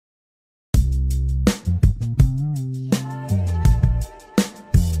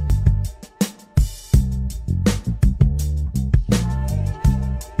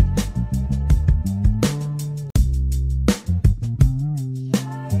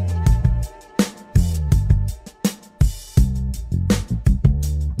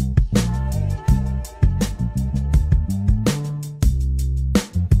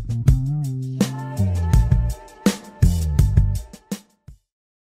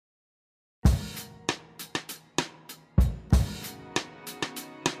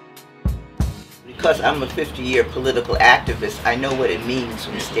because I'm a 50-year political activist, I know what it means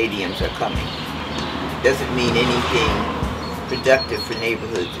when stadiums are coming. It doesn't mean anything productive for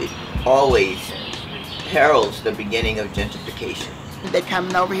neighborhoods. It always heralds the beginning of gentrification. They're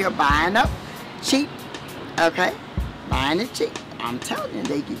coming over here buying up cheap, okay? Buying it cheap. I'm telling you,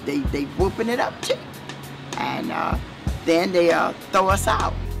 they whooping it up cheap. And then they throw us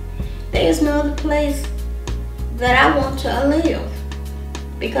out. There's no other place that I want to live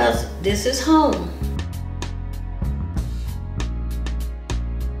because this is home.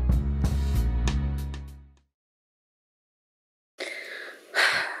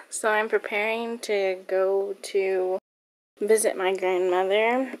 So I'm preparing to go to visit my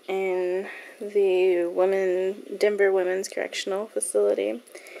grandmother in the Denver Women's Correctional Facility.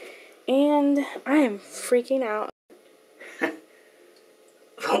 And I am freaking out.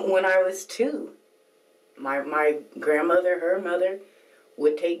 When I was 2, my grandmother, her mother,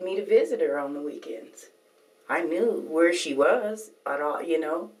 would take me to visit her on the weekends. I knew where she was at all, you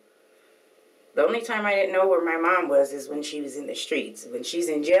know. The only time I didn't know where my mom was is when she was in the streets. When she's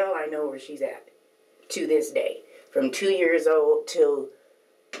in jail, I know where she's at to this day. From 2 years old till,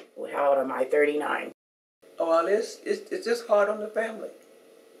 how old am I, 39. Well, it's just hard on the family.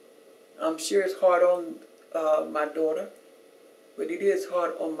 I'm sure it's hard on my daughter, but it is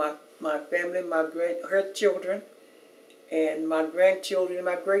hard on my family, her children, and my grandchildren and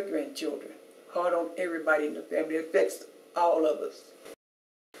my great-grandchildren. Hard on everybody in the family. It affects all of us.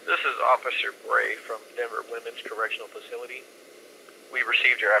 This is Officer Bray from Denver Women's Correctional Facility. We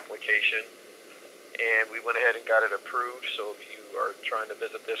received your application and we went ahead and got it approved, so if you are trying to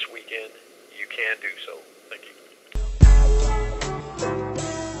visit this weekend, you can do so. Thank you.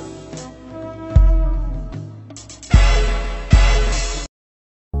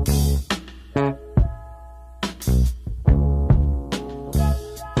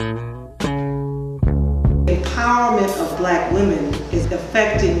 Empowerment of Black women is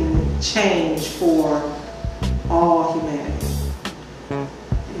affecting change for all humanity.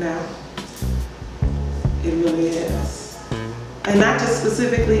 Now, it really is. And not just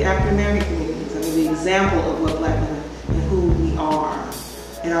specifically African American communities. I mean, the example of what Black women and who we are,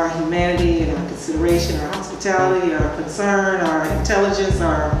 and our humanity, and our consideration, our hospitality, our concern, our intelligence,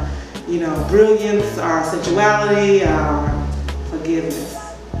 our, brilliance, our sensuality, our forgiveness.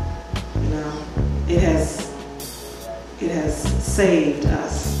 It has saved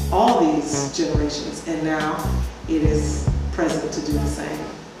us, all these generations, and now it is present to do the same.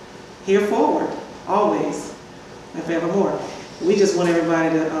 Here forward, always, and forevermore. We just want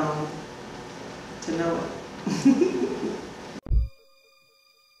everybody to know it.